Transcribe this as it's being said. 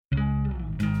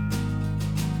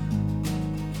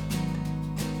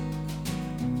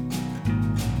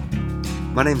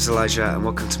My name's Elijah, and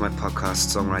welcome to my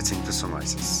podcast, Songwriting for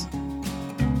Songwriters.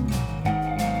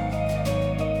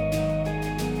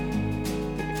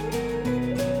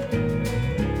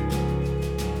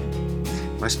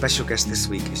 My special guest this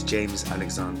week is James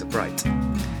Alexander Bright.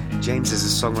 James is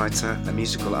a songwriter, a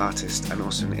musical artist, and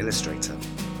also an illustrator.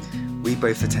 We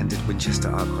both attended Winchester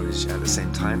Art College at the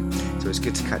same time, so it's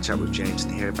good to catch up with James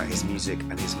and hear about his music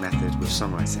and his method with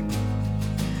songwriting.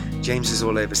 James is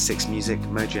all over Six Music,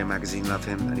 Mojo Magazine love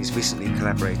him, and he's recently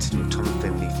collaborated with Tom and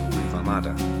Finley from Groove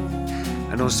Armada.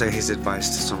 And also his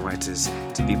advice to songwriters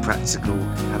to be practical,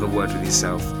 have a word with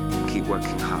yourself, and keep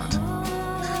working hard.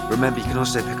 Remember, you can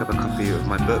also pick up a copy of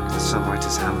my book, The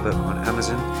Songwriter's Handbook, on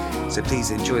Amazon, so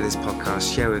please enjoy this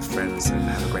podcast, share with friends, and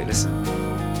have a great listen.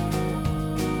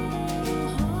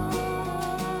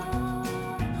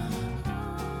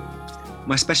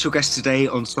 My special guest today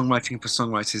on Songwriting for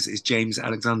Songwriters is James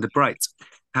Alexander Bright.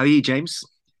 How are you, James?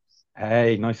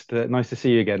 Hey, nice to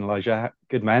see you again, Elijah.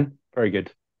 Good man, very good.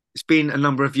 It's been a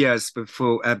number of years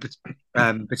between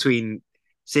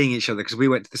seeing each other because we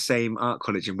went to the same art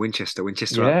college in Winchester.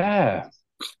 Yeah,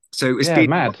 So it's yeah, been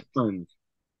mad. fun.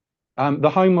 The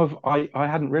home of I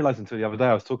hadn't realised until the other day.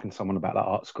 I was talking to someone about that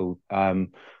art school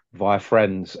via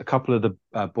friends. A couple of the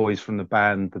boys from the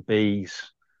band, the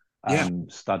Bees, Yeah.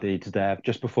 studied there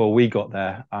just before we got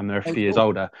there. They're a Oh, few years cool.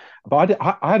 older, but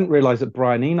I hadn't realised that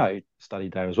Brian Eno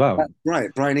studied there as well, That's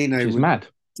right. Brian which Eno is was. mad.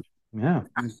 Yeah,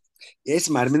 It's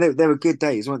mad. I mean, they were good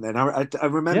days, weren't they? And I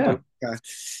remember yeah.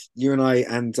 you and I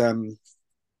and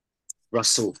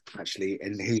Russell actually,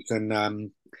 and who's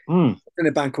Mm, in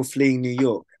a band called Fleeing New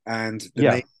York, and the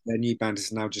name yeah. of their new band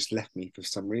has now just left me for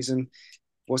some reason.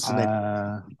 What's the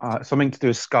name? Something to do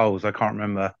with skulls. I can't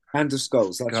remember. Band of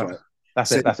Skulls. That's Skull. right. That's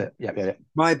So it. That's it. Yeah, yeah, yeah.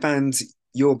 my band,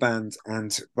 your band,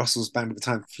 and Russell's band at the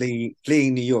time,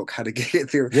 Fleeing New York, had a gig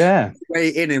at the Yeah, way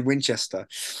in Winchester,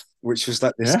 which was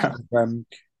like this kind yeah. of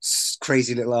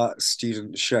crazy little art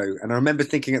student show. And I remember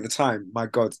thinking at the time, my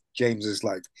God, James is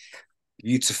like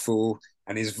beautiful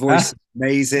and his voice Ah, is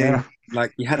amazing. yeah.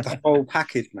 Like you had the whole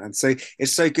package, man. So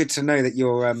it's so good to know that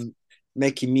you're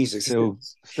making music. Still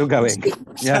going. Tell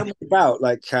Yeah. me about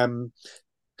like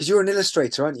because you're an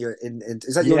illustrator, aren't you?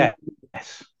 Is that your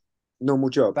Yes. normal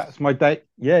job? That's my day.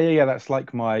 Yeah, yeah, yeah. That's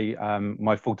like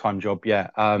my full-time job. Yeah.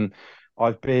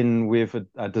 I've been with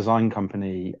a design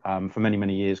company for many,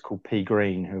 many years called P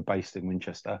Green, who are based in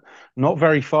Winchester, not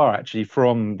very far actually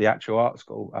from the actual art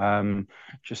school,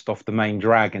 just off the main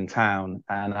drag in town.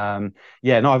 And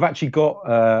yeah, no, I've actually got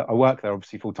I work there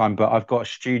obviously full time, but I've got a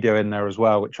studio in there as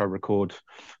well, which I record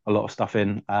a lot of stuff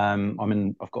in.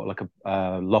 I've got like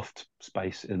a loft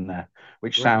space in there,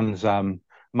 which Right. sounds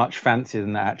much fancier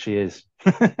than that actually is.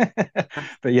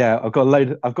 But yeah, I've got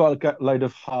a load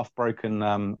of half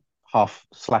broken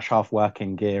half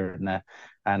working gear in there,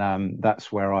 and that's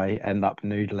where I end up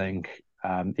noodling.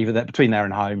 Either that between there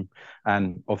and home,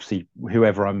 and obviously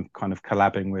whoever I'm kind of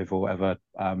collabing with or whatever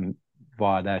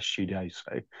via their studios.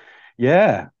 So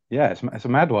yeah, yeah, it's a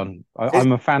mad one. Is,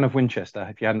 I'm a fan of Winchester.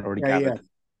 If you hadn't already yeah, yeah. gathered.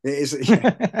 It is.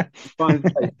 Yeah, fine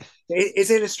place.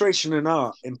 Is illustration and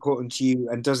art important to you,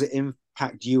 and does it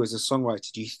impact you as a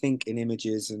songwriter? Do you think in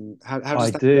images, and how I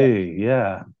does that do, work?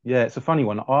 yeah, yeah. It's a funny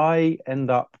one. I end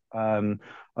up a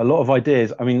lot of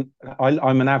ideas. I mean,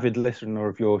 I'm an avid listener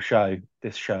of your show,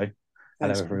 this show.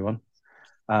 Hello, Thanks. everyone.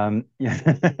 Yeah,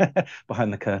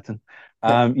 behind the curtain.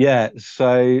 Yeah. Yeah.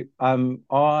 So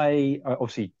I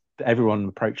obviously everyone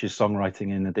approaches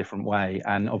songwriting in a different way,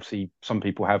 and obviously some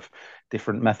people have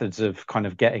different methods of kind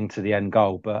of getting to the end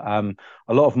goal. But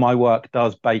a lot of my work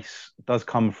does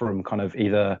come from kind of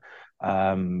either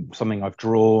something I've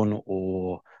drawn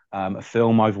or a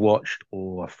film I've watched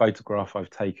or a photograph I've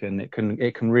taken. It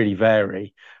can really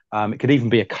vary. It could even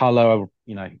be a color,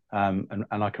 and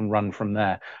I can run from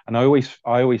there. And I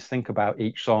always think about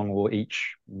each song or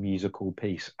each musical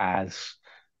piece as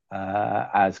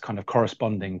kind of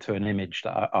corresponding to an image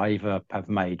that I either have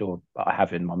made or that I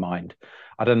have in my mind.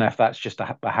 I don't know if that's just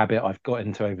a habit I've got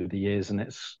into over the years, and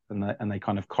they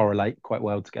kind of correlate quite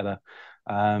well together.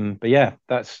 But yeah,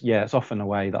 it's often a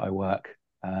way that I work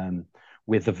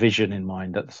with the vision in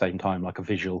mind at the same time, like a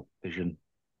visual vision,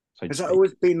 so to Has that speak.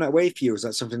 always been that way for you? Or is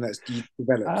that something that's you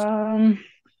developed?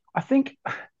 I think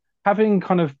having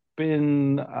kind of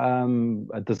been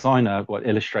a designer,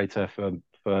 illustrator for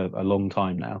a long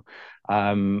time now,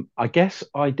 I guess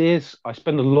ideas. I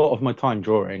spend a lot of my time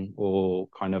drawing or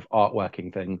kind of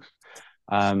artworking things,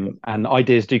 and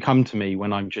ideas do come to me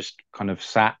when I'm just kind of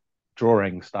sat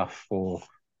drawing stuff for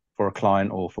a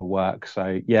client or for work.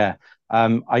 So yeah,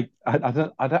 I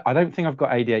don't think I've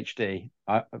got ADHD.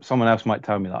 Someone else might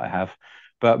tell me that I have,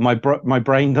 but my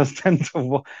brain does tend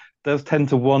to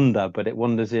wander, but it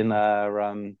wanders in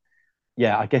a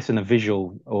yeah, I guess in a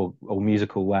visual or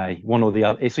musical way, one or the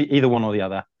other. It's either one or the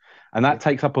other, and Yeah. that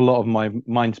takes up a lot of my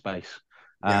mind space.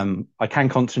 Yeah. I can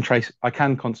concentrate. I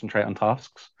can concentrate on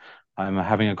tasks. I'm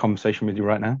having a conversation with you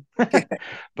right now,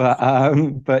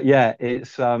 but yeah,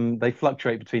 it's they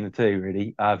fluctuate between the two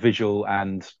really, visual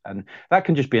and that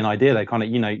can just be an idea. They kind of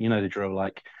you know the drill.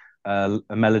 Like a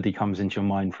melody comes into your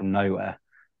mind from nowhere,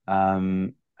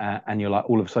 and you're like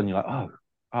all of a sudden you're like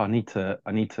I need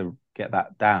to get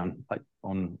that down like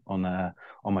on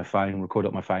my phone, record it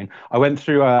on my phone. I went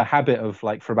through a habit of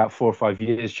like for about 4 or 5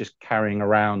 years just carrying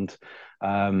around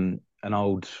an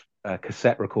old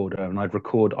cassette recorder, and I'd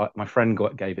record. My friend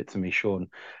gave it to me, Sean,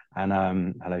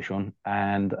 and hello, Sean,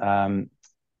 and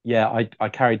yeah, I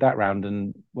carried that around,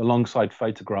 and alongside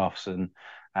photographs and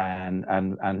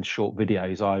short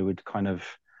videos, I would kind of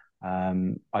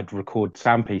I'd record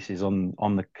sound pieces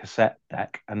on the cassette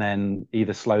deck, and then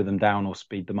either slow them down or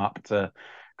speed them up to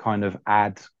kind of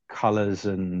add colors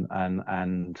and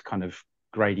kind of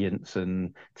gradients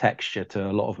and texture to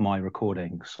a lot of my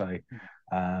recordings. So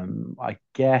I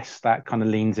guess that kind of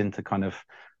leans into kind of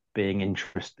being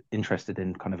interested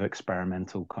in kind of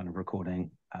experimental kind of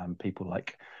recording. People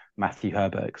like Matthew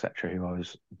Herbert, etc., who I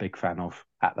was a big fan of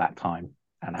at that time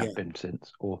and Yeah. have been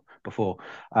since or before.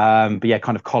 But yeah,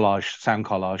 kind of collage, sound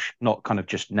collage, not kind of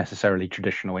just necessarily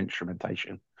traditional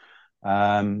instrumentation.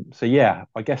 So yeah,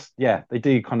 I guess yeah,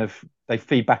 they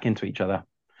feed back into each other.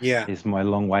 Yeah. Is my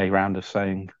long way round of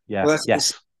saying yeah, Well, that's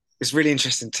yes, it's really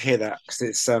interesting to hear that because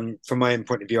it's from my own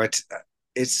point of view,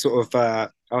 it's sort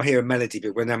of I'll hear a melody,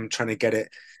 but when I'm trying to get it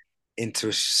into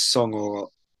a song or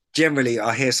generally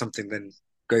I'll hear something, then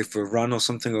go for a run or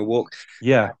something or walk,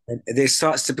 yeah, and it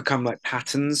starts to become like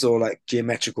patterns or like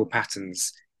geometrical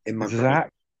patterns in my brain.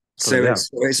 exactly, So yeah,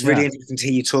 it's really yeah, interesting to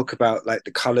hear you talk about like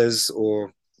the colors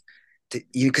or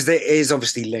you because it is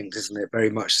obviously linked, isn't it? Very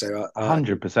much so.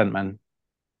 100%, man.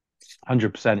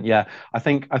 100%. Yeah. I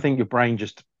think your brain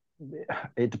just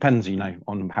it depends,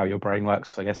 on how your brain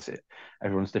works. I guess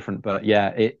everyone's different, but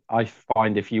yeah, I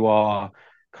find if you are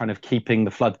kind of keeping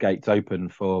the floodgates open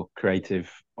for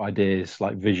creative ideas,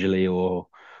 like visually or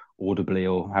audibly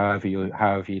or however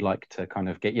you like to kind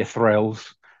of get your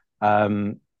thrills,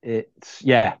 it's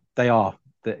yeah, they go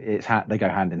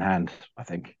hand in hand, I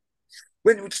think.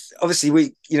 When obviously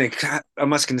we,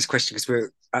 I'm asking this question because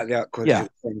we're at the art college Yeah.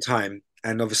 at the same time,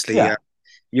 and obviously Yeah.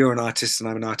 you're an artist and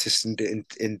I'm an artist,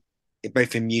 and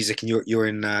both in music and you're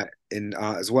in art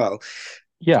as well.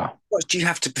 Yeah. What do you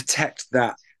have to protect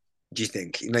that? Do you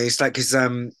think? It's like because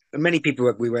many people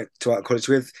that we went to art college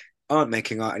with aren't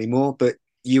making art anymore, but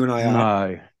you and I are.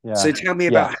 No. So Yeah. tell me Yeah.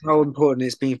 about how important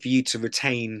it's been for you to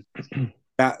retain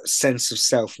that sense of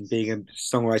self and being a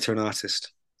songwriter and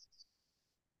artist.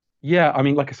 Yeah, I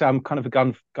mean, like I said, I'm kind of a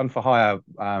gun for hire,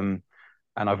 and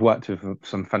I've worked with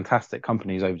some fantastic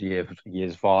companies over the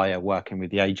years via working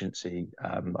with the agency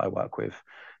that I work with,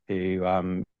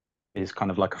 who is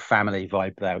kind of like a family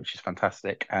vibe there, which is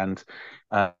fantastic, and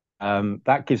uh,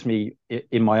 that gives me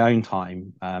in my own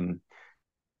time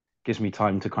gives me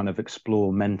time to kind of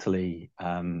explore mentally,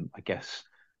 I guess,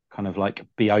 kind of like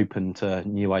be open to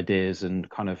new ideas and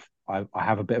kind of I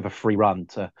have a bit of a free run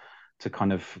to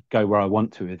kind of go where I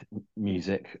want to with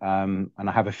music. And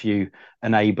I have a few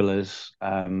enablers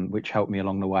which help me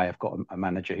along the way. I've got a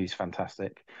manager who's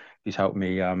fantastic, who's helped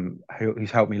me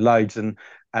loads and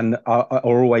are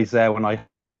always there when I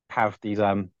have these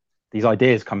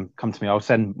ideas come to me. I'll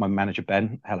send my manager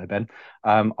Ben, hello Ben.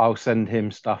 I'll send him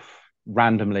stuff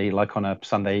randomly, like on a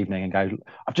Sunday evening, and go,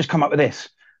 "I've just come up with this.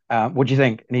 What do you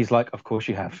think?" And he's like, "Of course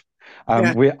you have."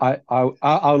 Yeah,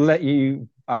 I'll let you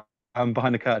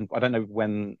behind the curtain. I don't know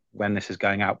when this is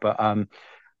going out, but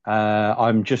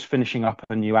I'm just finishing up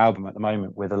a new album at the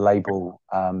moment with a label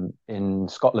in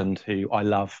Scotland who I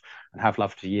love and have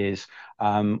loved for years.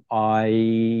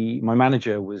 My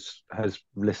manager has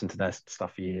listened to their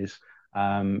stuff for years.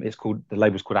 The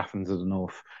label's called Athens of the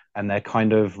North, and they're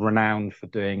kind of renowned for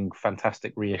doing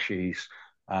fantastic reissues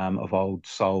of old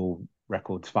soul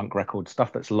records, funk records,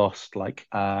 stuff that's lost, like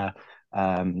kind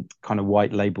of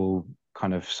white label,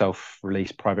 kind of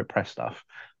self-release private press stuff.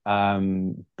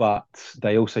 But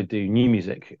they also do new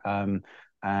music.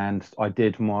 And I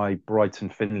did my Brighton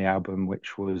Finley album,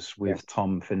 which was yeah, with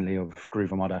Tom Finley of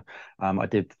Groove Armada. I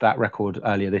did that record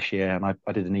earlier this year, and I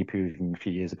did an EP with him a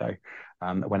few years ago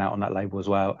that went out on that label as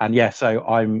well. And yeah, so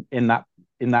I'm in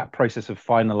that process of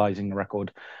finalizing the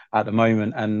record at the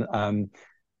moment,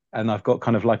 and I've got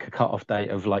kind of like a cut-off date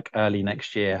of like early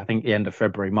next year. I think the end of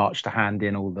February, March, to hand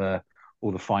in all the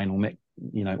final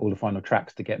all the final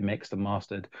tracks to get mixed and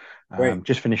mastered. Great.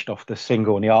 Just finished off the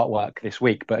single and the artwork this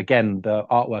week, but again, the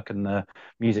artwork and the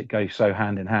music go so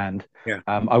hand in hand. Yeah.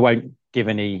 I won't give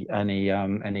any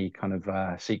kind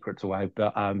of secrets away,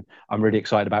 but I'm really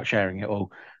excited about sharing it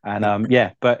all. And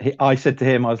but I said to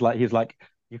him, he was like,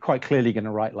 you're quite clearly going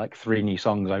to write like 3 new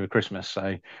songs over Christmas,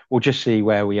 so we'll just see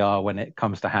where we are when it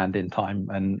comes to hand in time,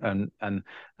 and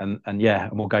yeah,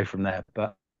 and we'll go from there.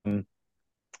 But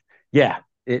yeah,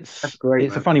 That's it's great,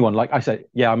 it's a man. funny one. Like I said,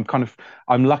 yeah,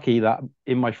 I'm lucky that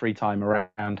in my free time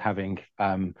around having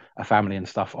a family and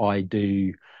stuff, I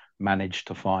do manage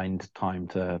to find time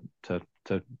to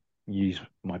use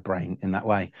my brain in that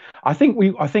way. I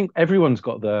think everyone's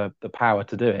got the power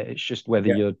to do it. It's just whether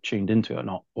Yeah. you're tuned into it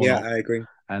or Yeah, not. I agree.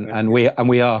 And I and agree.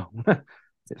 we are.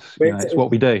 It's But it's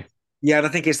what we do. yeah, and I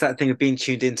think it's that thing of being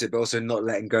tuned into it, but also not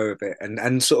letting go of it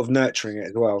and sort of nurturing it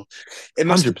as well. It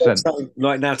must be very 100%. exciting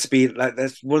right now to be like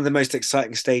that's one of the most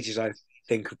exciting stages I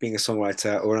think of being a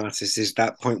songwriter or an artist is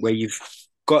that point where you've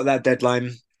got that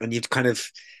deadline and you've kind of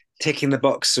ticking the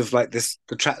box of like this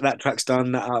the track that track's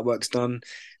done, that artwork's done.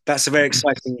 That's a very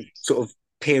exciting sort of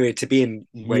period to be in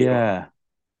where you are. Yeah.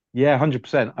 Yeah,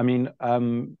 100%. I mean,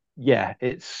 yeah,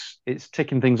 it's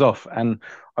ticking things off, and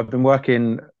I've been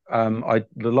working. I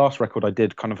the last record I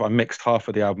did, I mixed half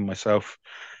of the album myself,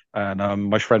 and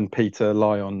my friend Peter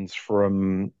Lyons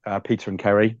from Peter and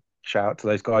Kerry, shout out to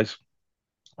those guys.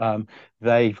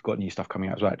 They've got new stuff coming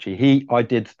out as well. Actually, I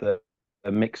did the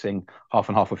mixing half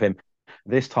and half of him.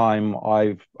 This time,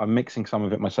 I'm mixing some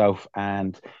of it myself,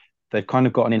 and they've kind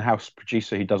of got an in-house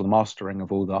producer who does the mastering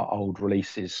of all the old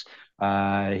releases.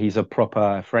 He's a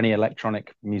proper, for any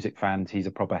electronic music fans, he's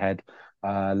a proper head.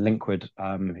 Linkwood,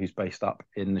 who's based up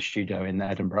in the studio in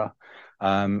Edinburgh,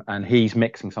 and he's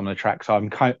mixing some of the tracks. So I'm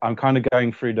kind of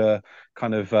going through the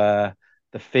kind of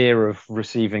the fear of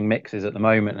receiving mixes at the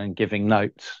moment and giving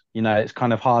notes. It's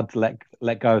kind of hard to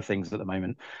let go of things at the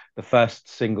moment. The first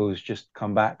singles just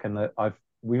come back, and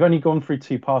we've only gone through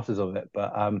 2 passes of it,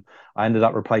 but I ended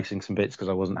up replacing some bits because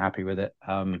I wasn't happy with it.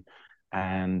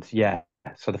 And yeah,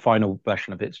 so the final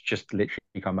version of it's just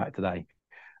literally come back today,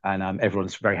 and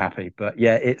everyone's very happy. But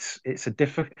yeah, it's a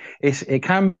different. It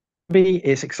can be.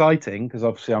 It's exciting because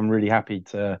obviously I'm really happy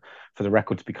for the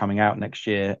record to be coming out next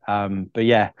year. But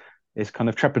yeah, it's kind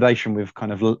of trepidation with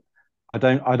kind of. I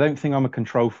don't think I'm a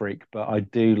control freak, but I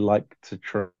do like to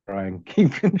try and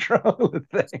keep control of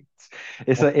things.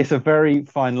 It's a very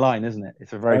fine line, isn't it?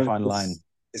 It's a very Oh, fine line.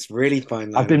 it's really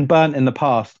fine I've line. been burnt in the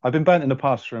past. I've been burnt in the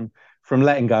past from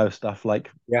letting go of stuff like,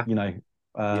 Yeah, you know,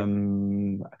 yeah,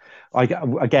 um, I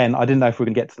again, I didn't know if we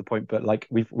can get to the point, but like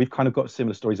we've kind of got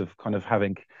similar stories of kind of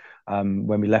having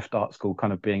when we left art school,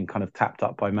 kind of being kind of tapped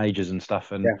up by majors and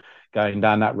stuff, and yeah, going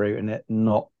down that route and it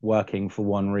not working for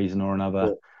one reason or yeah,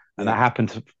 another. And yeah, that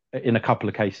happened in a couple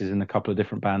of cases in a couple of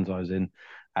different bands I was in,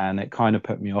 and it kind of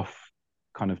put me off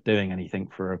kind of doing anything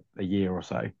for a year or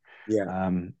so. yeah.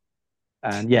 Um,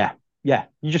 and yeah,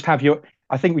 you just have your.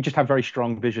 I think we just have very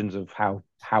strong visions of how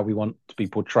we want to be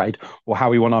portrayed or how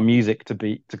we want our music to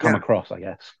come Yeah. across, I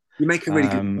guess. You make a really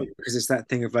good Um, point because it's that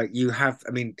thing of like you have.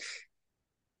 I mean,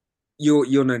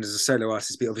 you're known as a solo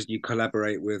artist, but obviously you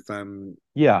collaborate with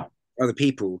yeah, other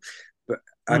people. But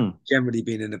I've mm, generally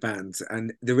been in a band,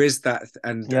 and there is that,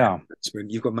 and yeah,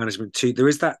 management. You've got management too. There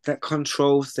is that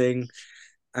control thing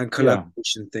and yeah.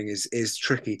 collaboration thing is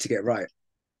tricky to get right.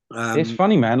 It's Um,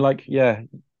 funny, man. Like, yeah.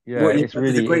 there's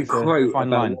a great It's a quote fine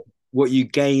about line. what you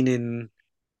gain in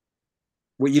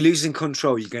what you lose in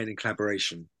control, you gain in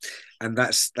collaboration, and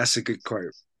that's a good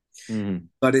quote. Mm.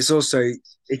 But it's also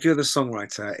if you're the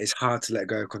songwriter, it's hard to let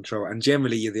go of control, and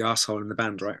generally you're the asshole in the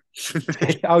band, right?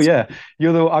 Oh yeah,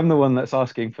 I'm the one that's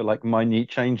asking for like minute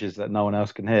changes that no one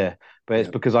else can hear, but it's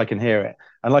Yeah, because I can hear it.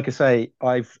 And like I say,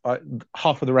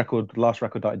 half of the last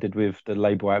record that I did with the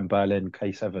label out in Berlin,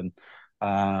 K7,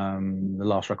 the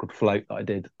last record Float that I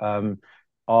did,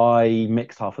 I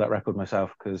mixed half of that record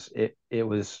myself because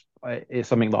it's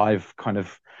something that I've kind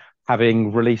of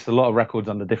having released a lot of records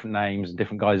under different names and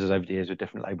different guises over the years with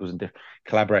different labels and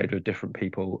collaborated with different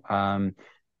people.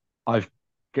 I've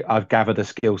I've gathered a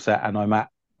skill set and I'm at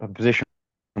a position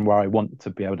where I want to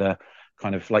be able to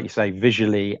kind of, like you say,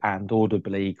 visually and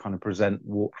audibly kind of present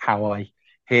how I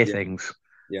hear yeah, things.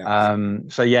 yeah.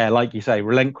 So yeah, like you say,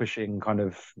 relinquishing kind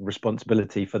of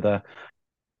responsibility for the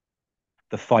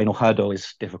final hurdle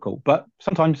is difficult, but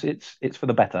sometimes it's for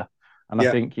the better. And I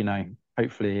Yeah, think,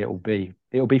 hopefully it'll be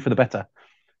for the better.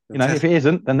 If fantastic. it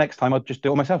isn't, then next time I'll just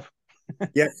do it myself.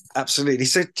 Yeah, absolutely.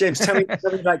 So, James, tell me,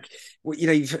 like,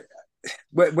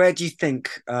 where do you think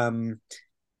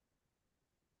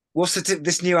what's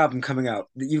this new album coming out?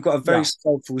 You've got a very Yeah.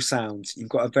 soulful sound. You've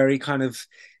got a very kind of,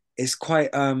 it's quite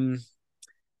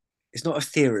it's not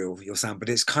ethereal your sound, but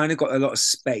it's kind of got a lot of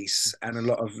space and a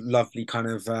lot of lovely kind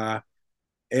of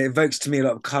it evokes to me a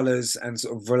lot of colors and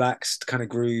sort of relaxed kind of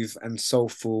groove and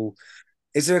soulful.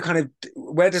 Is there a kind of,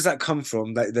 where does that come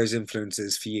from, like those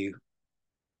influences for you?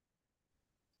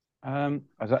 I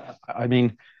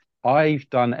mean, I've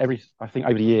done I think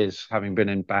over the years, having been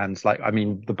in bands, like, I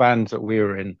mean, the bands that we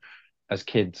were in as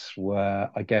kids were,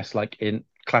 I guess, like in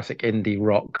classic indie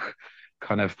rock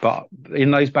kind of, but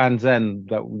in those bands then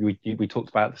that we talked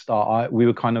about at the start, we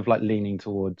were kind of like leaning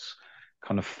towards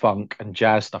kind of funk and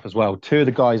jazz stuff as well. Two of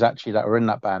the guys actually that were in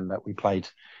that band that we played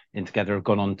in together have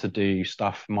gone on to do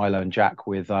stuff, Milo and Jack,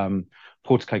 with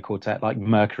Portico Quartet, like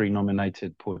Mercury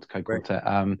nominated Portico Right. Quartet,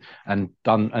 and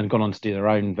gone on to do their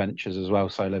own ventures as well,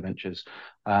 solo ventures.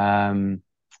 Um,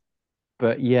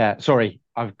 but yeah, sorry,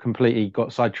 I've completely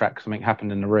got sidetracked. Something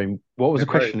happened in the room. What was No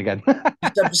the worries. question again?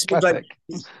 I'm just like,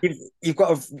 Classic. you've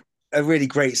got a really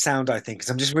great sound, I think. Because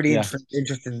I'm just really Yeah.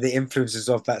 interested in the influences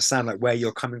of that sound, like where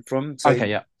you're coming from. So Okay.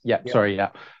 Yeah. Yeah. yeah, Sorry. Yeah.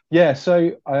 Yeah.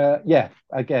 So, yeah.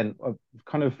 Again, I've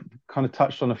kind of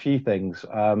touched on a few things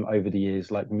over the years,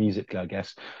 like musically, I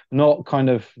guess, not kind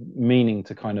of meaning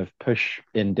to kind of push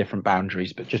in different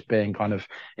boundaries, but just being kind of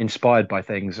inspired by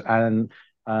things. And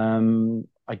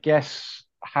I guess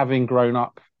having grown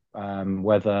up,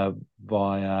 whether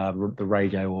by the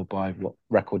radio or by what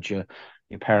records your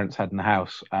parents had in the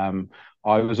house,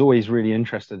 I was always really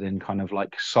interested in kind of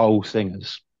like soul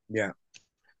singers yeah,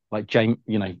 like James,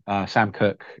 Sam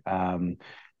Cooke,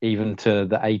 even to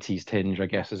the 80s tinge, I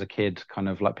guess, as a kid, kind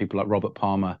of like people like Robert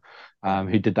Palmer, yeah,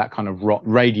 who did that kind of rock,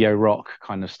 radio rock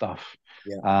kind of stuff.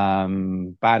 yeah.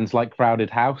 Bands like Crowded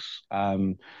House,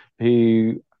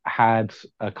 who had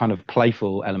a kind of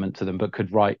playful element to them, but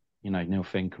could write, Neil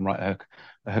Finn can write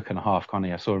a hook and a half, can't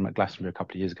he? I saw him at Glastonbury a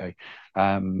couple of years ago.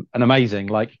 And amazing,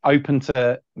 like open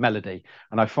to melody.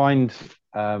 And I find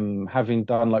having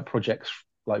done like projects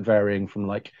like varying from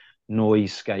like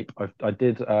Noisescape. I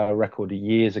did a record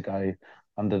years ago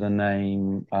under the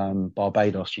name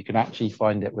Barbados. You can actually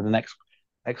find it with an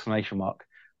exclamation mark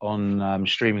on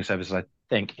streaming services. I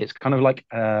think it's kind of like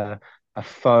a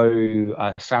faux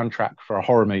soundtrack for a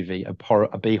horror movie,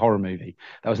 a B horror movie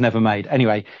that was never made.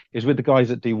 Anyway, it was with the guys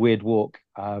that do Weird Walk,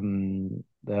 the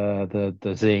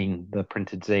zine, the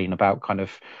printed zine about kind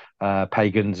of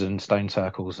pagans and stone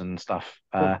circles and stuff.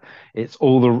 It's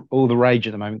all the rage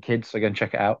at the moment, kids. So go and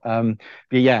check it out.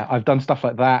 But yeah, I've done stuff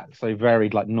like that. So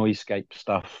varied like Noisescape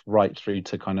stuff right through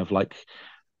to kind of like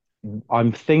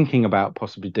I'm thinking about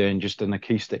possibly doing just an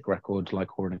acoustic record,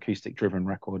 like or an acoustic driven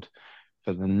record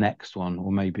for the next one,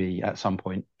 or maybe at some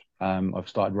point. I've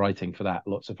started writing for that.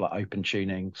 Lots of like open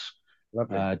tunings,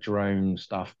 Lovely. drone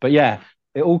stuff. But yeah,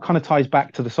 it all kind of ties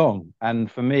back to the song.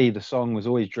 And for me, the song was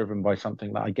always driven by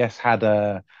something that I guess had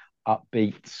a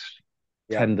upbeat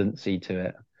Yeah. tendency to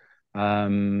it,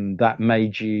 that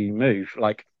made you move.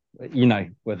 Like,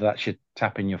 whether that's your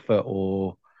tapping your foot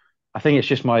or I think it's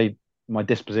just my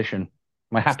disposition,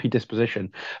 my happy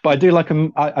disposition. But I do like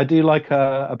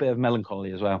a bit of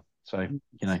melancholy as well. So,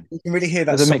 You can really hear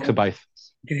that there's a mix soul. of both.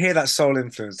 You can hear that soul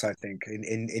influence, I think,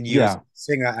 in you as a Yeah.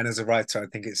 singer and as a writer. I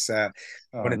think it's one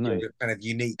Oh of no. your kind of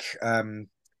unique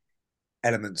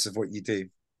elements of what you do.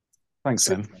 Thanks,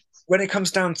 So Ben. when it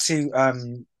comes down to I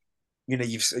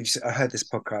heard this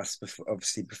podcast before,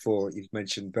 obviously before you've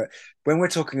mentioned, but when we're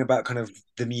talking about kind of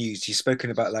the muse, you've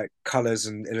spoken about like colors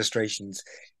and illustrations.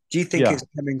 Do you think Yeah. it's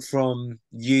coming from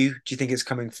you? Do you think it's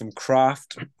coming from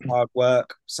craft, hard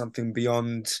work, something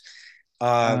beyond?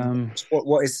 Um,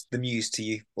 What is the muse to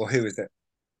you, or who is it?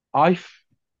 I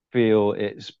feel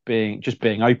it's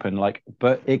being open, like,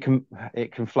 but it can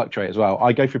fluctuate as well.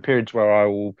 I go through periods where I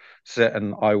will sit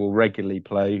and I will regularly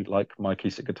play like my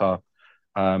acoustic guitar.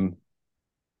 Um,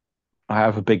 I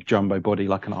have a big jumbo body,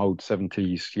 like an old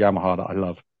 70s Yamaha that I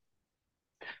love,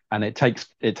 and it takes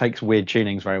weird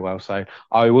tunings very well. So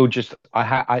I will just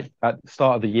I at the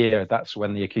start of the year, that's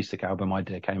when the acoustic album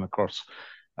idea came across,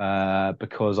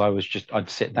 because I'd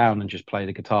sit down and just play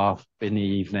the guitar in the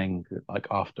evening, like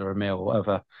after a meal or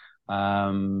whatever,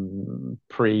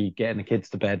 pre getting the kids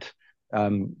to bed.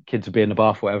 Kids would be in the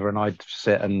bath, or whatever, and I'd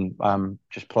sit and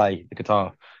just play the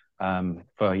guitar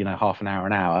for half an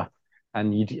hour,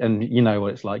 and you know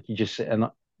what it's like. You just sit and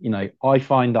I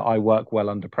find that I work well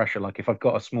under pressure. Like if I've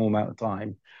got a small amount of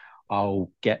time,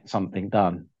 I'll get something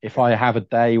done. If Yeah, I have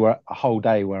a whole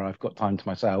day where I've got time to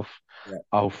myself, yeah,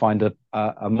 I'll find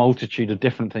a multitude of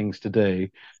different things to do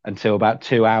until about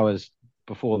 2 hours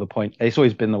before the point. It's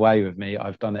always been the way with me.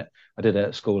 I've done it. I did it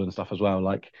at school and stuff as well.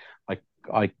 Like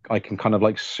I can kind of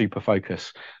like super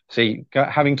focus. See,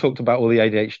 having talked about all the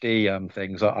ADHD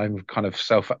things, I'm kind of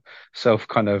self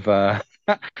kind of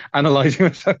analyzing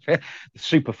myself here.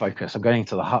 Super focus. I'm going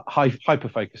into the hyper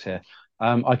focus here.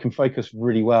 I can focus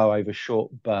really well over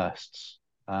short bursts.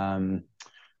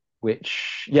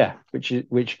 Which yeah,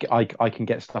 which I can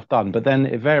get stuff done. But then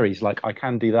it varies. Like I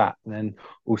can do that, and then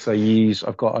also use.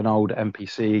 I've got an old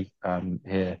MPC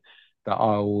here that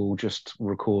I'll just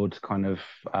record kind of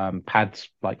pads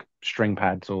like string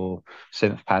pads or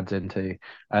synth pads into,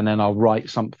 and then I'll write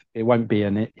something. It won't be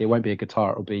a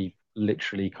guitar. It'll be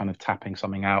literally kind of tapping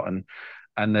something out,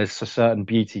 and there's a certain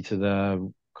beauty to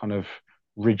the kind of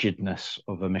rigidness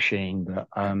of a machine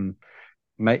that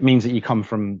means that you come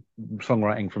from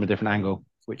songwriting from a different angle,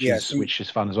 Yeah, which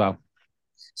is fun as well.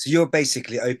 so you're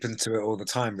basically open to it all the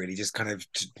time, really, just kind of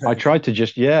I try to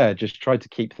just try to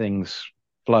keep things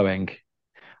flowing.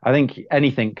 I think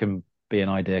anything can be an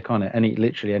idea, can't it?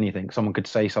 Literally anything. Someone could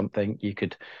say something, you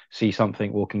could see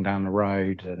something walking down the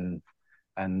road,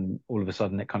 and all of a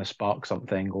sudden it kind of sparks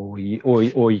something, or you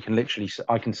can literally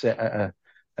I can sit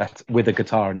with a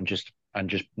guitar and just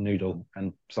noodle,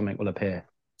 and something will appear.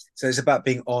 so it's about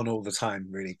being on all the time,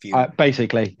 really, for you.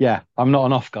 Basically, yeah. I'm not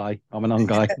an off guy. I'm an on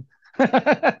guy. You've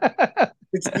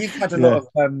had a lot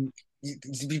Yeah. of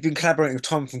you've been collaborating with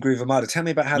Tom from Groove Armada. Tell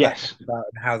me about how that Yes. came about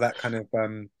and how that kind of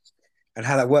and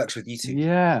how that works with you two.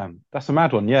 Yeah. That's a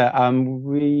mad one. Yeah.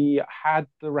 We had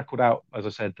the record out, as I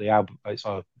said, the album. It's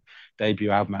our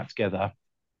debut album out together.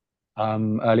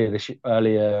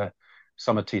 Earlier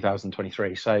summer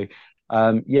 2023. So,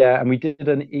 yeah, and we did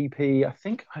an EP. I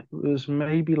think it was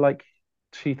maybe like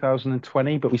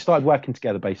 2020, but we started working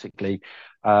together basically.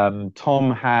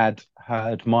 Tom had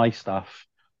heard my stuff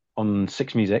on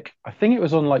Six Music. I think it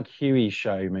was on like Huey's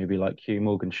show, maybe like Huey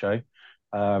Morgan's show.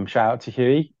 Shout out to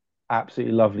Huey,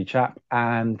 absolutely lovely chap,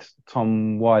 and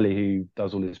Tom Wiley, who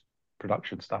does all his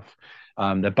production stuff.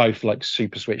 They're both like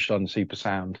super switched on, super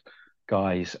sound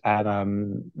guys.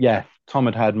 And yeah, Tom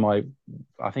had heard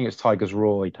I think it's Tiger's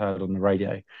Raw he'd heard on the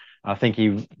radio. I think he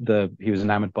was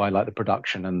enamored by like the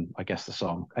production and I guess the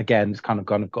song. Again, it's kind of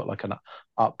got like an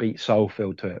upbeat soul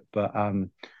feel to it, but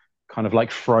kind of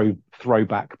like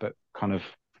throwback, but kind of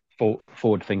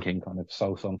forward thinking kind of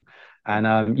soul song.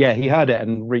 And yeah, he heard it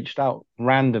and reached out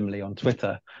randomly on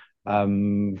Twitter,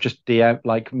 just DM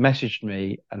like messaged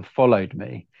me and followed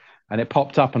me, and it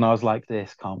popped up, and I was like,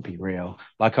 this can't be real.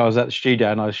 Like I was at the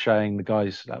studio and I was showing the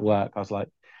guys at work. I was like,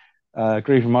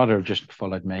 Groove Mother have just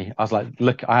followed me. I was like,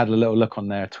 look, I had a little look on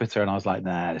their Twitter, and I was like,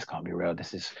 nah, this can't be real.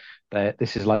 This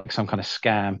is like some kind of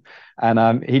scam.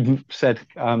 And he'd said,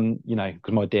 because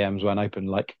my DMs weren't open,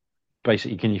 like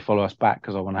basically, can you follow us back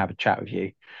because I want to have a chat with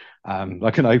you,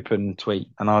 like an open tweet.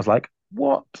 And I was like,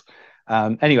 what?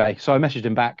 Anyway, so I messaged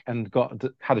him back and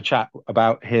had a chat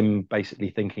about him basically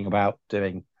thinking about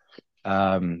doing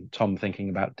Tom thinking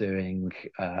about doing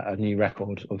a new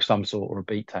record of some sort or a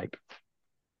beat tape.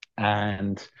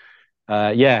 And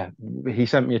yeah, he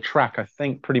sent me a track, I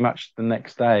think pretty much the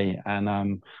next day.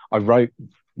 And I wrote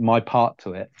my part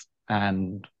to it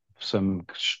and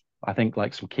I think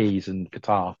like some keys and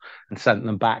guitar, and sent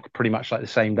them back pretty much like the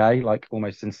same day, like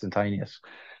almost instantaneous.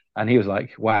 And he was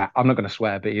like, wow, I'm not going to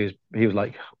swear, but he was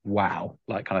like, wow,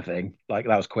 like kind of thing. Like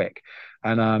that was quick.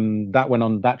 And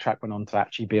that track went on to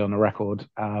actually be on the record.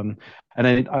 And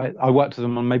then I worked with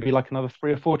them on maybe like another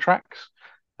 3 or 4 tracks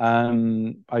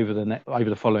over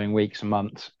the following weeks and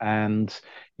months. And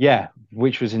yeah,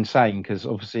 which was insane because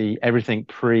obviously everything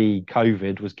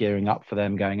pre-COVID was gearing up for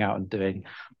them going out and doing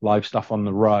live stuff on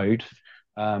the road.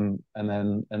 And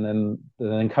then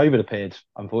COVID appeared,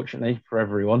 unfortunately, for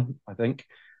everyone, I think,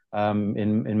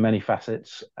 in many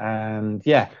facets. And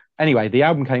yeah, anyway, the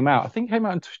album came out. I think it came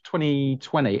out in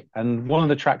 2020, and one of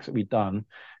the tracks that we'd done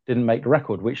didn't make the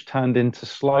record, which turned into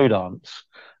Slow Dance,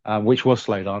 which was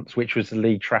Slow Dance, which was the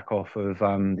lead track off of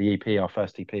the EP, our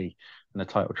first EP, and the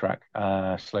title track,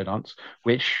 Slow Dance,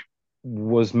 which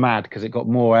was mad because it got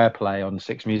more airplay on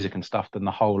Six Music and stuff than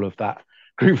the whole of that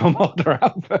Groove Armada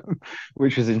album,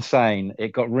 which was insane.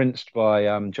 It got rinsed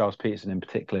by Giles Peterson in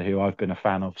particular, who I've been a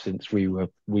fan of since we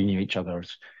knew each other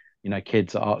as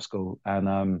kids at art school,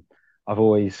 and I've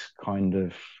always kind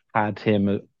of had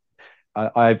him.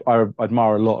 I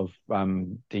admire a lot of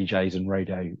DJs and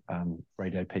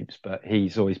radio peeps, but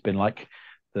he's always been like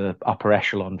the upper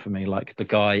echelon for me, like the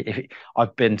guy.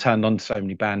 I've been turned on to so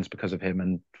many bands because of him,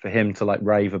 and for him to like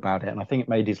rave about it, and I think it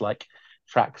made his like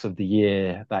tracks of the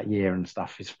year that year and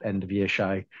stuff, his end of year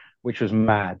show, which was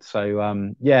mad.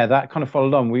 So yeah, that kind of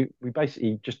followed on. We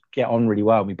basically just get on really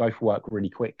well. We both work really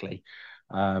quickly.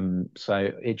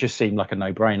 So it just seemed like a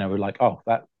no-brainer. We're like, oh,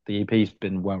 the EP's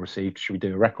been well received. Should we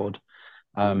do a record?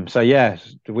 So yeah,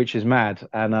 which is mad.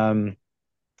 And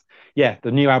yeah,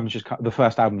 the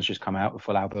first album's just come out, the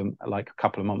full album, like a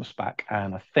couple of months back.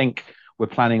 And I think we're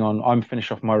planning on, I'm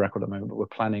finished off my record at the moment, but we're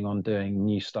planning on doing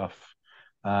new stuff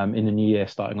in the new year,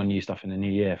 starting on new stuff in the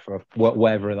new year for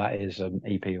whatever that is, an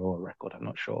EP or a record, I'm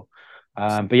not sure.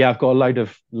 But yeah, I've got a load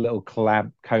of little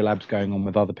collabs going on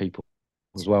with other people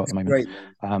as well at the moment. Great,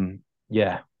 man.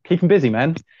 Yeah, keeping busy,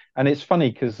 man. And it's funny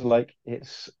because like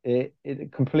it's a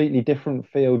completely different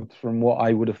field from what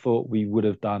I would have thought we would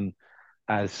have done.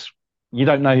 As you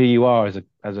don't know who you are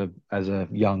as a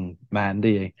young man, do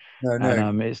you? No,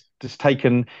 And no. it's just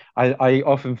taken. I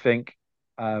often think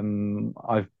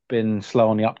I've been slow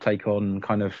on the uptake on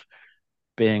kind of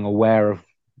being aware of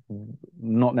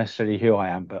not necessarily who I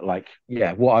am, but like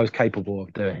yeah, what I was capable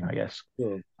of doing, I guess.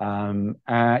 Sure.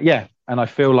 Yeah, and I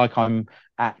feel like I'm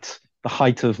at the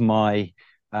height of my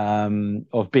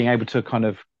of being able to kind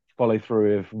of follow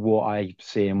through of what I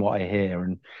see and what I hear,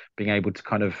 and being able to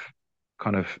kind of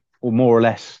or more or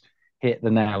less hit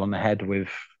the nail on the head with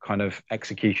kind of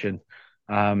execution,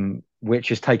 which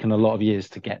has taken a lot of years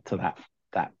to get to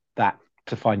that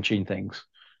to fine tune things.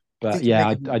 I But think you yeah,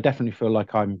 made, I definitely feel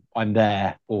like I'm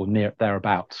there or near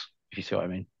thereabouts, if you see what I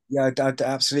mean. yeah, I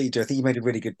absolutely do. I think you made a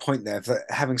really good point there. That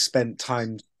having spent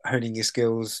time honing your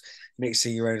skills,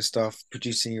 mixing your own stuff,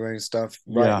 producing your own stuff,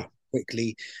 Yeah, writing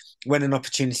quickly, when an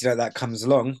opportunity like that comes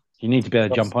along, you need to be able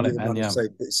to jump on obviously it, the man. demand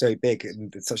Yeah, so big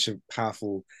and it's such a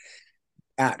powerful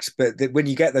act. But when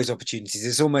you get those opportunities,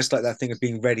 it's almost like that thing of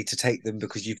being ready to take them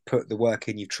because you've put the work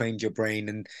in, you've trained your brain,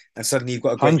 and suddenly you've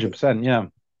got a great, 100%. Yeah.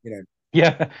 you know.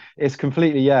 Yeah, it's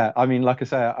completely yeah. I mean, like I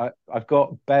say, I've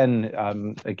got Ben.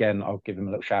 Again, I'll give him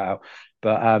a little shout out.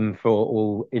 But for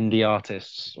all indie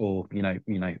artists or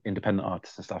independent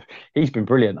artists and stuff, he's been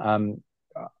brilliant.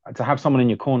 To have someone in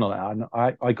your corner there,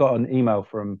 and I got an email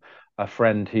from a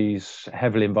friend who's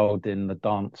heavily involved in the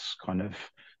dance kind of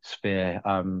sphere.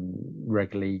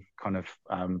 Regularly kind of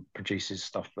produces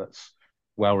stuff that's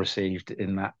well received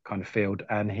in that kind of field,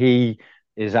 and he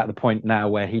is at the point now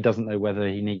where he doesn't know whether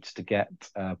he needs to get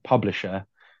a publisher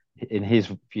in his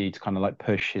view to kind of like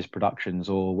push his productions,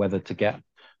 or whether to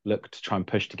look to try and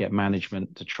push to get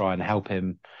management to try and help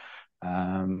him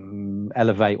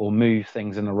elevate or move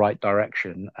things in the right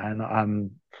direction.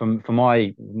 And for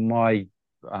my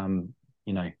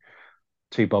you know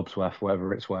two bobs worth,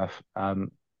 whatever it's worth,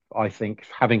 I think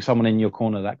having someone in your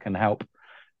corner that can help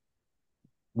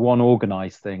one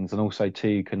organize things, and also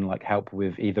two can like help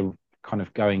with either kind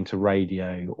of going to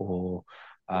radio or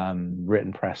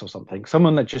written press or something,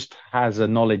 someone that just has a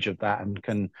knowledge of that and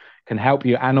can help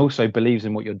you, and also believes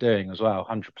in what you're doing as well,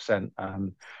 100%.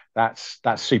 That's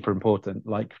super important.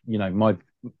 Like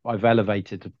I've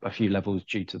elevated a few levels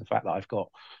due to the fact that I've got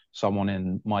someone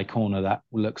in my corner that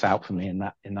looks out for me in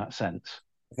that sense.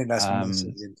 I think that's um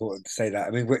massively important to say that.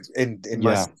 I mean, in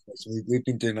my yeah, situation, we've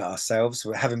been doing it ourselves.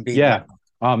 We haven't been yeah.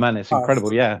 Oh man, it's path,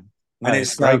 incredible. Yeah, no, and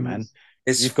it's great, man.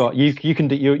 it's You can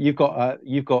do you've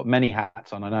got many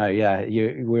hats on. I know. Yeah,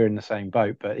 we're in the same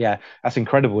boat, but yeah, that's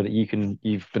incredible that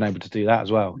you've been able to do that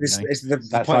as well. it's the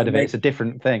That point side I'm of it, it's making. a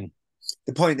different thing.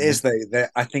 The point You know? is though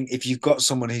that I think if you've got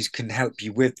someone who can help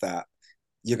you with that,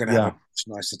 you're going to have a Yeah. much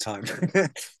nicer time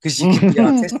because you can be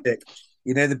artistic.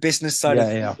 The business side of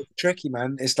Yeah, things yeah, is tricky,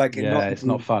 man. It's like not yeah. It's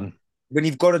not fun. when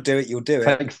you've got to do it, you'll do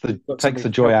it. You've got Takes somebody the to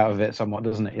joy help. out of it somewhat,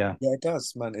 doesn't it? Yeah, Yeah, it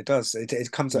does, man. It does.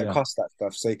 It comes at a yeah, cost, that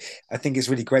stuff. So I think it's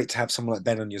really great to have someone like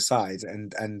Ben on your side,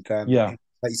 and yeah.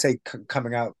 like you say,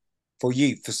 coming out for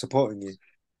you, for supporting you.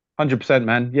 100%,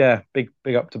 man. Yeah, big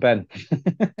up to Ben.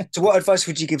 So, what advice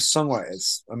would you give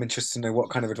songwriters? I'm interested to know what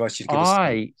kind of advice you'd give us.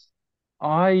 I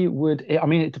I would. I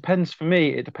mean, it depends for me.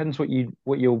 It depends what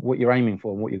you're aiming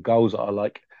for and what your goals are.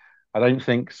 Like, I don't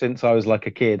think since I was like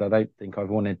a kid, I don't think I've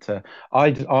wanted to.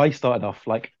 I started off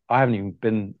like I haven't even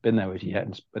been there with you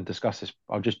yet and discussed this.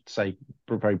 I'll just say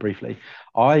very briefly.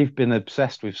 I've been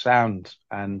obsessed with sound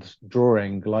and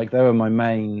drawing. Like, they were my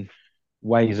main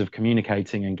ways of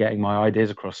communicating and getting my ideas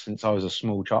across since I was a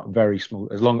small child, very small,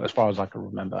 as far as I can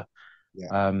remember. Yeah,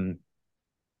 Um,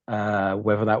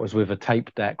 whether that was with a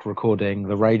tape deck recording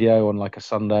the radio on like a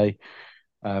Sunday,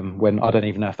 when I don't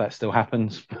even know if that still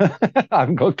happens. I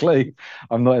haven't got a clue.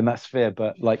 I'm not in that sphere,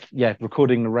 but like, yeah,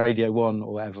 recording the Radio One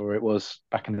or whatever it was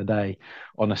back in the day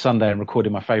on a Sunday and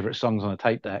recording my favorite songs on a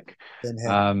tape deck. same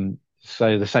here.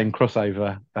 So the same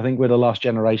crossover. I think we're the last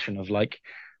generation of like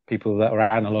people that are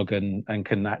analog and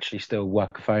can actually still work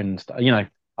a phone and stuff.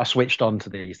 I switched on to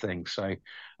these things. So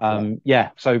Yeah, yeah,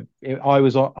 so I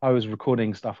was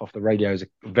recording stuff off the radio as a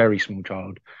very small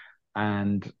child,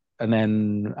 and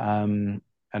then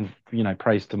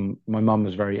praise to my mum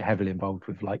was very heavily involved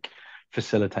with like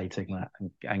facilitating that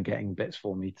and getting bits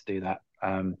for me to do that.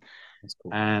 That's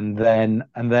cool. And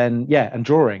then yeah, and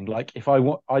drawing. Like if I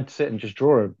want, I'd sit and just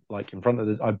draw like in front of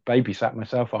the. I babysat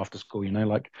myself after school.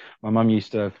 Like my mum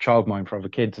used to childmind for other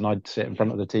kids, and I'd sit in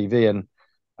front of the TV, and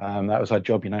that was her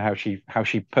job. How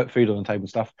she put food on the table and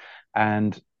stuff,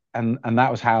 and and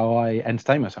that was how I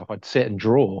entertained myself. I'd sit and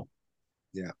draw,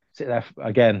 Yeah. sit there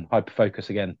again, hyper focus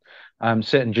again,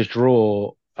 sit and just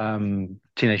draw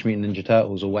Teenage Mutant Ninja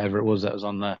Turtles or whatever it was that was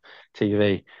on the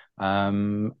TV,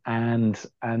 and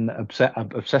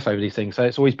obsess over these things. So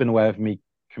it's always been a way of me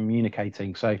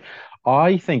communicating. So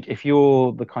I think if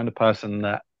you're the kind of person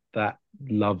that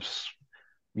loves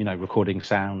recording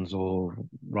sounds or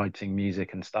writing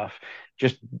music and stuff,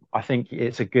 just I think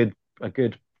it's a good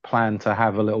plan to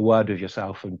have a little word with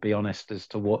yourself and be honest as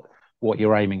to what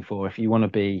you're aiming for. If you want to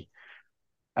be,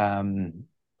 um,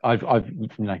 I've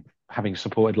having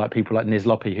supported like people like Niz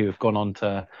Loppy who have gone on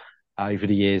to over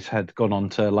the years had gone on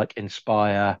to like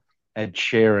inspire Ed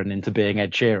Sheeran into being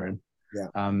Ed Sheeran. Yeah.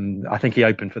 I think he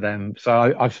opened for them,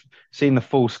 so I've seen the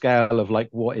full scale of like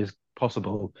what is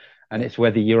possible, and Yeah. it's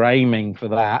whether you're aiming for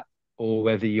that or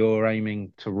whether you're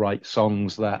aiming to write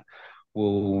songs that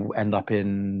will end up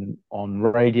in on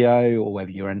radio, or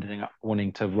whether you're ending up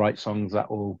wanting to write songs that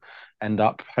will end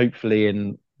up hopefully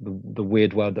in the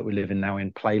weird world that we live in now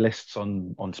in playlists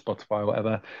on Spotify or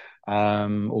whatever,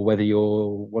 or whether you're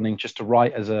wanting just to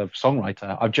write as a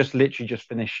songwriter. I've just literally just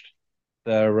finished I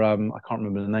can't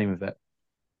remember the name of it,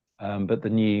 but the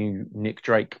new Nick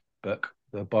Drake book,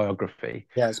 the biography,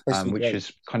 Yeah, it's supposed to be which great.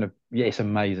 is kind of yeah, it's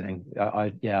amazing.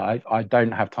 I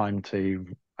don't have time to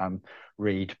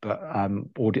read, but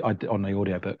on the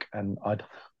audiobook, and I'd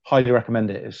highly recommend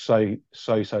it. It's so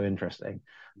interesting.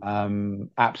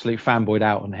 Absolute fanboyed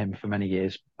out on him for many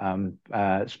years,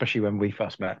 especially when we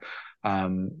first met.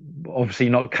 Obviously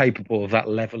not capable of that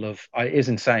level of. It is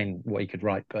insane what he could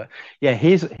write, but yeah,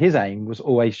 his aim was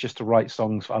always just to write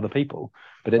songs for other people,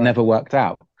 but it Right. never worked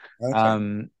out. Okay.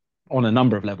 Um, on a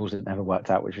number of levels, it never worked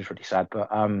out, which is really sad. But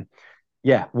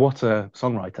yeah, what a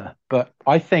songwriter. But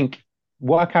I think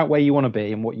work out where you want to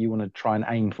be and what you want to try and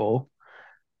aim for,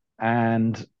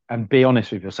 and be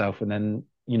honest with yourself, and then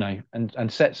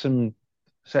and set some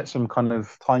kind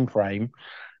of time frame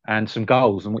and some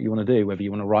goals and what you want to do. Whether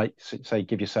you want to write, say,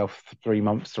 give yourself 3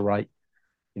 months to write,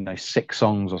 six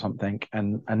songs or something,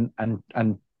 and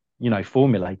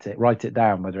formulate it, write it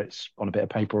down, whether it's on a bit of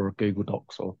paper or Google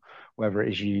Docs or whatever it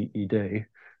is you do,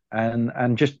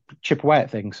 and just chip away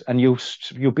at things, and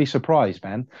you'll be surprised,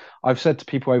 man. I've said to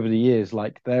people over the years,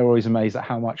 like they're always amazed at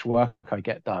how much work I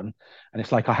get done, and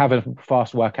it's like I have a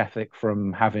fast work ethic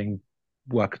from having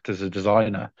worked as a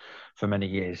designer for many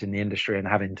years in the industry and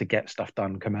having to get stuff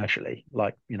done commercially,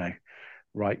 like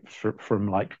right from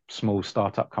like small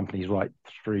startup companies right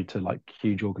through to like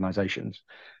huge organizations.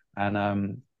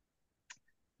 And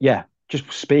yeah,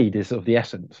 just speed is of the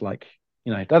essence. Like,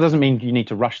 that doesn't mean you need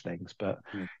to rush things, but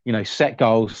Mm. set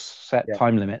goals, set Yeah.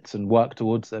 time limits and work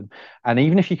towards them. And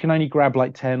even if you can only grab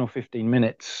like 10 or 15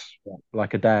 minutes Yeah.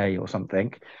 like a day or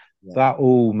something, Yeah. that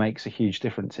all makes a huge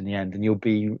difference in the end, and you'll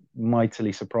be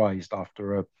mightily surprised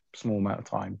after a small amount of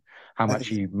time how I much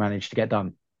think you manage to get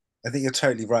done. I think you're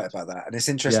totally right about that, and it's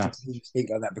interesting Yeah, to hear you speak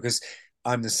like that because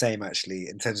I'm the same actually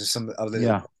in terms of some other little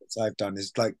yeah. projects I've done.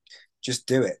 Is like just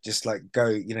do it, just like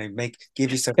go,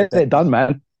 give yourself a Get it deadline, done,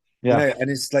 man. Yeah.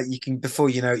 and it's like you can before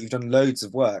you've done loads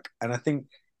of work, and I think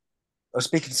I was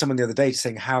speaking to someone the other day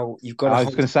saying how you've got to I was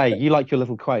hold going to say you like your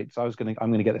little quotes. I'm going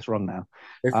to get this wrong now.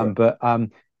 go for it. But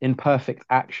imperfect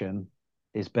action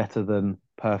is better than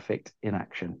perfect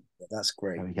inaction. That's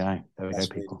great. There we go. There we go, That's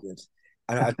really people. good.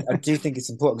 And I do think it's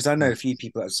important because I know Yeah. a few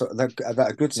people that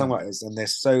are good Yeah. songwriters and they're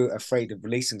so afraid of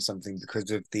releasing something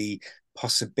because of the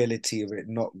possibility of it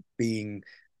not being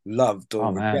loved or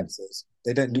Oh man, rejected.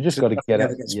 They don't, you just so got to nothing get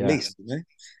ever it. gets Yeah. released. No,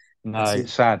 And so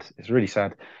it's sad. It's really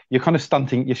sad. You're kind of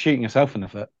stunting. You're shooting yourself in the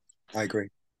foot. I agree.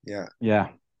 Yeah. Yeah.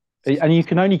 And you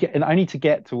can only get, and only to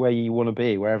get to where you want to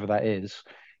be, wherever that is,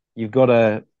 you've got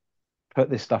to put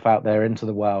this stuff out there into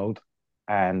the world,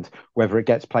 and whether it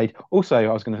gets played.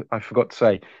 Also, I forgot to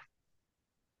say,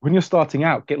 when you're starting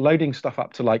out, get loading stuff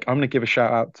up to like, I'm going to give a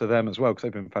shout out to them as well because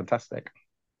they've been fantastic.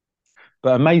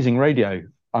 But Amazing Radio,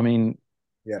 I mean,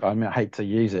 Yeah. I hate to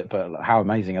use it, but how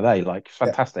amazing are they? Like, it's Yeah.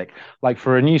 fantastic. Like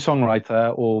for a new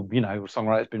songwriter or, a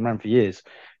songwriter that's been around for years,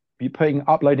 you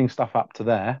uploading stuff up to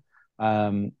there,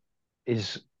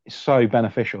 is so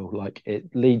beneficial. Like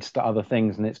it leads to other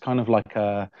things, and it's kind of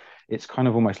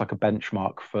almost like a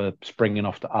benchmark for springing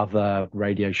off to other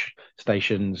radio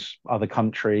stations, other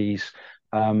countries,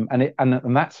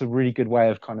 And that's a really good way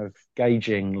of kind of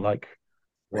gauging like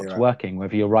Where what's you're at. working,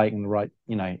 whether you're writing the right,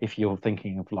 if you're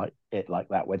thinking of like it like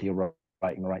that, whether you're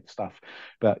writing the right stuff.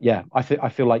 But yeah, I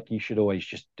feel like you should always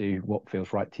just do what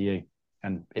feels right to you.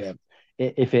 And Yeah.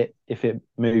 if it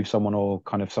moves someone or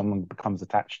kind of someone becomes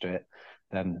attached to it,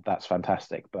 then that's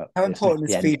fantastic. But How it's not important the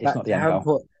is end. It's feedback? not the end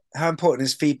goal. How important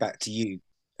is feedback to you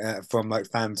from like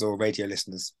fans or radio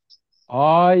listeners?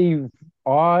 I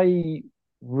I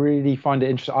really find it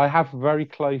interesting. I have a very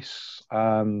close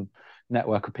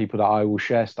network of people that I will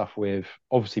share stuff with.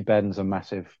 Obviously, Ben's a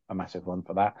massive one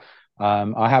for that.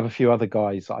 I have a few other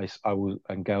guys that I will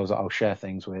and girls that I'll share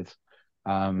things with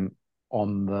um,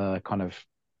 on the kind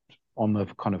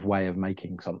of way of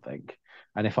making something.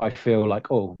 And if I feel like,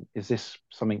 oh, is this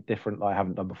something different that I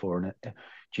haven't done before? And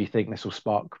do you think this will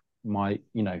spark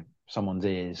someone's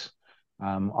ears?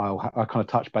 I kind of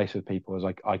touch base with people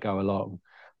as I go along.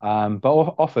 But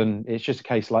often it's just a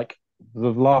case like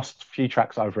the last few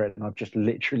tracks I've written,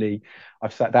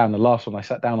 I've sat down. The last one I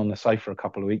sat down on the sofa a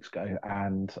couple of weeks ago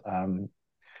and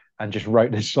just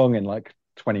wrote this song in like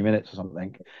 20 minutes or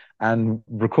something and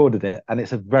recorded it. And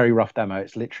it's a very rough demo.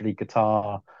 It's literally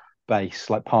guitar, bass,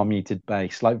 like palm muted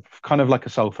bass, like kind of like a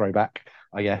soul throwback,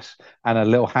 I guess, and a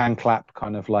little hand clap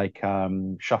kind of like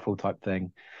shuffle type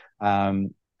thing.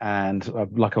 And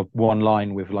like a one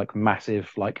line with like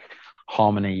massive like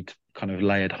harmony, kind of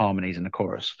layered harmonies in the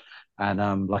chorus.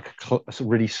 And like a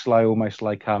really slow, almost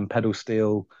like pedal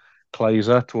steel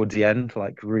closer towards the end,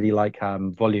 like really like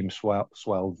volume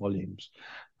swell volumes,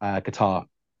 guitar.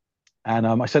 And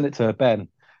I sent it to Ben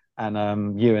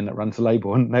and Ewan that runs the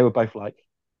label, and they were both like,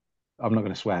 I'm not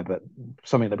going to swear, but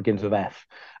something that begins with F.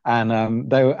 And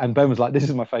Ben was like, "This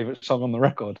is my favorite song on the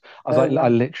record." I was Oh, like, wow. I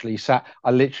literally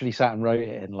sat and wrote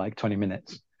it in like 20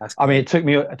 minutes. That's I mean, great.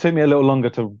 it took me a little longer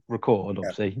to record. Yeah.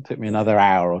 Obviously, it took me Yeah. another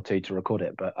hour or two to record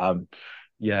it, but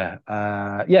yeah.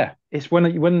 It's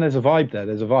when there's a vibe there,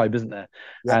 there's a vibe, isn't there?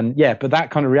 Yeah. And yeah, but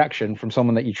that kind of reaction from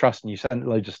someone that you trust and you sent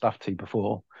loads of stuff to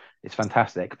before, it's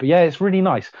fantastic. But yeah, it's really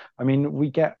nice. I mean,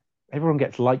 everyone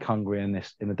gets like hungry in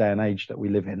the day and age that we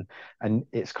live in, and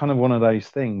it's kind of one of those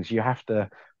things you have to.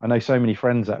 I know so many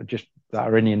friends that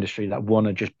are in the industry that want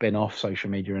to just bin off social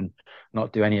media and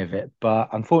not do any of it, but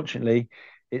unfortunately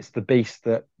it's the beast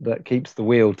that keeps the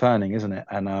wheel turning, isn't it?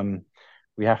 And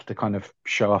we have to kind of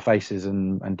show our faces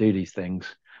and do these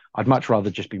things. I'd much rather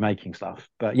just be making stuff,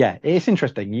 but yeah, it's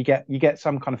interesting. You get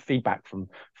some kind of feedback from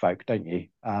folk, don't you?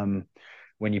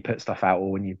 When you put stuff out,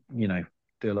 or when you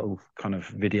do a little kind of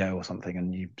video or something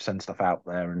and you send stuff out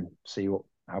there and see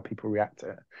how people react to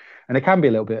it. And it can be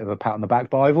a little bit of a pat on the back,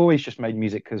 but I've always just made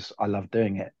music because I love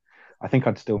doing it. I think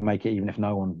I'd still make it even if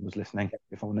no one was listening,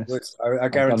 if I'm Would honest. I I've done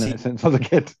guarantee, it since I was a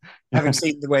kid. having Yeah.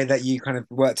 seen the way that you kind of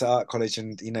worked at art college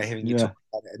and hearing you talk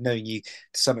Yeah. about it and knowing you to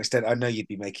some extent, I know you'd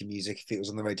be making music if it was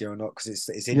on the radio or not because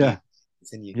it's in you. Yeah.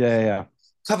 It's in you. Yeah.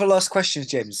 Couple of last questions,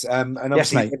 James. And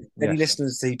Yes, obviously, mate. any Yes.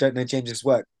 listeners who don't know James's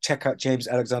work, check out James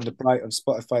Alexander Bright on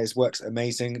Spotify. His work's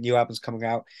amazing. New album's coming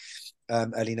out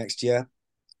early next year.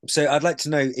 So I'd like to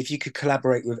know if you could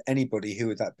collaborate with anybody, who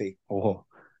would that be? Oh,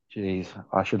 geez.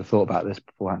 I should have thought about this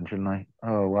beforehand, shouldn't I?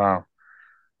 Oh, wow.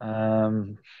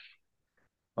 Um,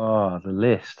 the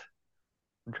list.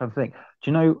 I'm trying to think. Do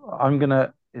you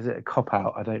know, is it a cop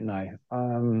out? I don't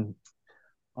know.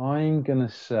 I'm gonna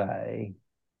say,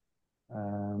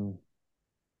 um,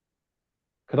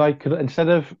 could instead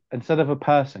of a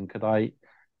person, could I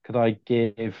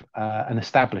give an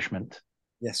establishment? Is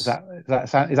Yes. that is that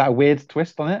sound, is that a weird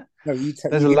twist on it? No, There's you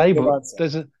a get your label.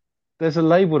 answer. There's a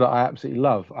label that I absolutely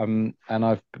love. And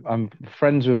I'm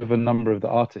friends with a number of the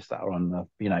artists that are on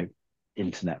the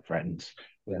internet friends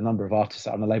with Yeah. a number of artists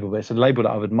that are on the label. But it's a label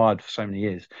that I've admired for so many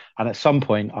years, and at some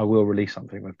point I will release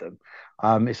something with them.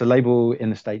 It's a label in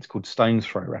the States called Stones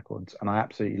Throw Records, and I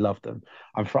absolutely love them.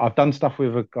 I've done stuff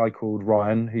with a guy called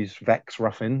Ryan, who's Vex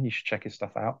Ruffin. You should check his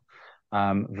stuff out.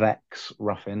 Vex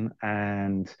Ruffin,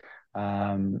 and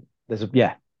there's a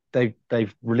yeah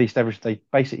they've released everything. They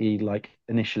basically like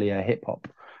initially a hip hop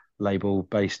label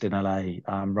based in LA,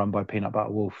 run by Peanut Butter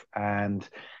Wolf, and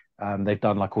they've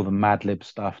done like all the Madlib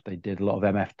stuff. They did a lot of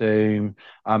MF Doom,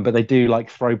 but they do like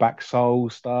throwback soul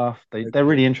stuff. They're Okay.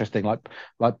 really interesting,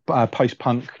 like post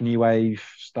punk, new wave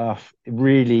stuff.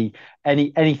 Really,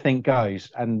 anything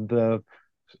goes, and the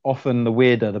often the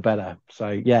weirder the better. So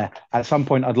yeah, at some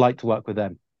point I'd like to work with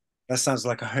them. That sounds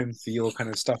like a home for your kind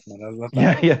of stuff, man. I love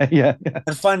that. Yeah, yeah.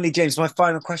 And finally, James, my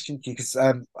final question to you, because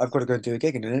I've got to go and do a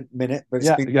gig in a minute, but it's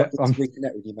Yeah, been yeah. lovely to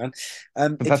reconnect with you, man. If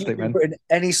you Fantastic, could have man. written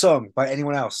any song by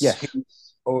anyone else Yes.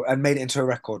 and made it into a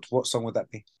record, what song would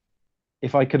that be?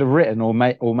 if I could have written or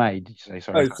made, did you say? Oh,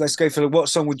 Sorry. let's go for what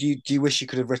song would you do you wish you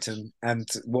could have written, and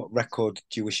what record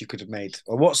do you wish you could have made,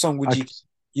 or what song would I,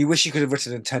 you wish you could have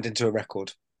written and turned into a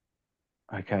record?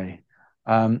 okay.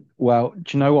 Well, do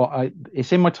you know what?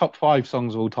 It's in my top five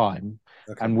songs of all time,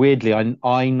 Okay, and weirdly,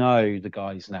 I know the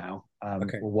guys now.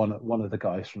 okay, Or one of the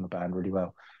guys from the band really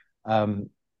well. Um,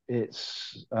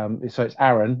 it's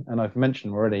Aaron, and I've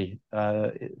mentioned him already.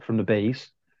 From the Bees,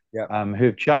 yeah. who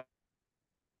have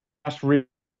just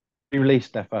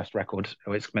released their first record.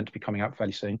 Oh, it's meant to be coming out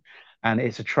fairly soon, and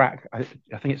it's a track. I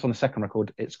think it's on the second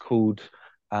record. It's called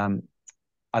 "I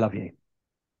Love You,"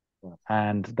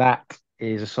 and that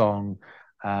is a song.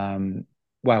 Um,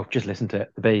 well, just listen to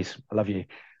it. The Bees, "I Love You."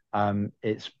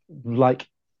 It's like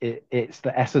it's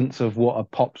the essence of what a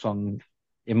pop song,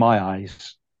 in my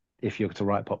eyes, if you're to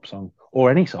write a pop song or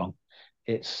any song,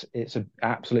 it's an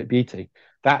absolute beauty.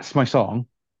 That's my song,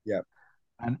 Yeah.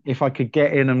 and if I could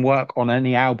get in and work on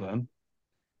any album,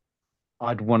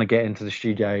 I'd want to get into the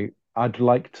studio. I'd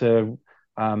like to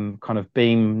kind of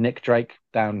beam Nick Drake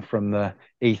down from the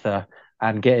ether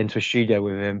and get into a studio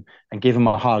with him and give him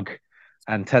a hug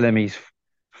and tell him he's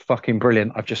fucking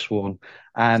brilliant. I've just sworn,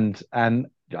 and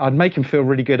I'd make him feel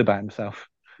really good about himself.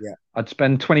 Yeah. I'd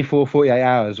spend 24, 48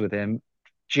 hours with him,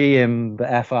 G him the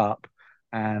F up,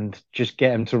 and just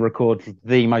get him to record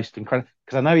the most incredible.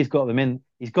 Because I know he's got them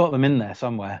in there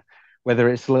somewhere, whether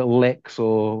it's little licks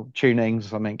or tunings or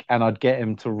something. And I'd get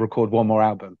him to record one more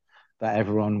album that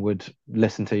everyone would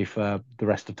listen to for the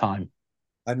rest of time.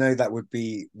 I know that would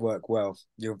be work well.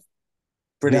 You're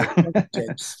brilliant. Yeah. Thank you,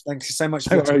 James. Thank you so much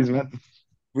for No your time. worries, man.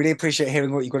 Really appreciate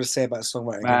hearing what you've got to say about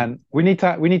songwriting. And Man, we need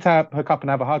to hook up and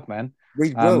have a hug, man.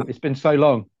 we will. It's been so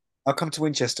long. I'll come to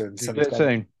Winchester and We send do this it back.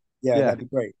 soon. Yeah, Yeah. that'd be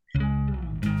great.